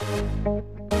Get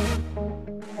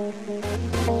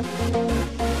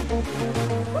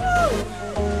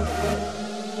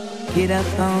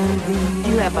up on this.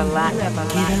 You have a lot. Get up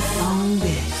on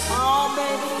this. Oh,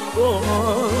 baby. Oh,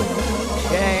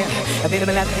 yeah.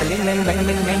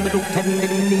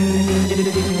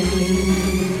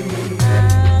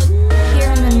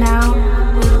 Here in the now,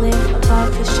 we live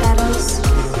above the shadows.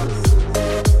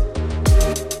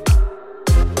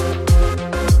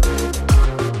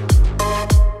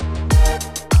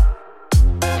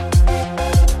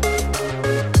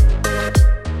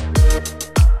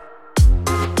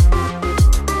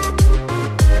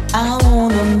 I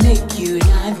wanna make you,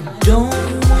 I don't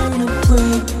wanna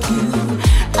break you.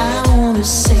 I wanna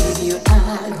save you,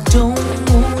 I don't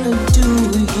wanna do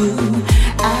you.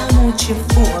 I want you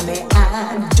for me, I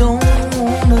don't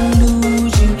wanna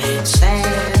lose you. Sad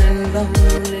and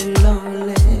lonely,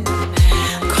 lonely.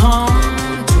 Come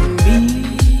to me,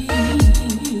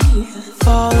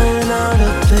 falling out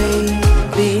of place,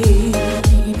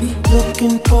 baby,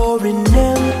 looking for an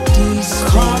empty space.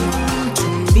 Come to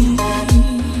me,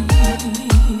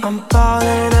 I'm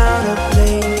falling out of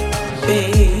place,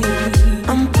 babe.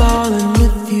 I'm falling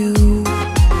with you.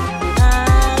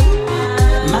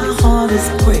 My heart is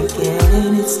breaking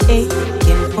and it's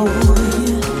aching for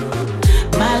you.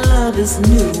 My love is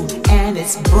new and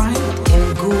it's bright and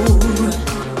good.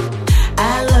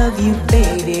 I love you,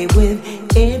 baby, with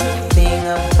everything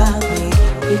about me.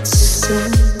 It's so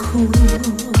cool.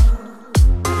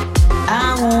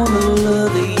 I wanna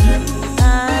love you.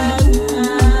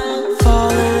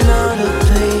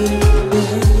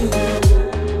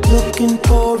 Looking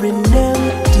for an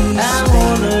empty space. I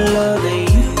wanna love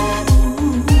you.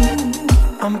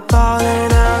 I'm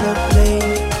falling out of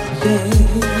place,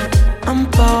 babe. I'm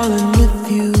falling with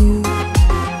you.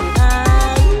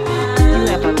 You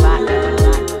have a lot.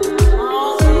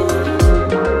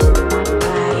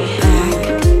 Back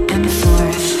and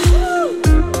forth.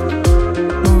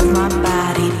 Move my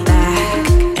body back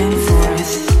and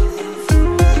forth.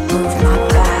 Move my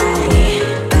body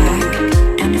back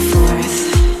and forth.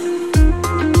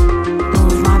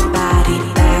 Move my body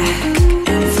back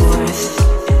and forth.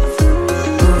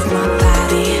 Move my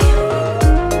body.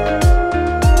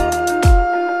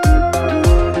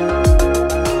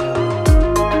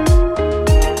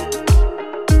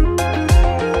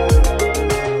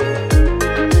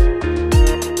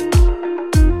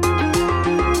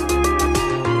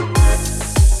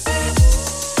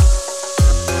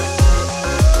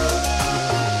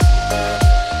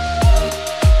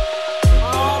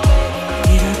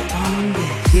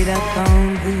 Get up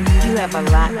on this. You have a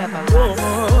lot.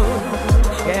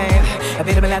 Yeah.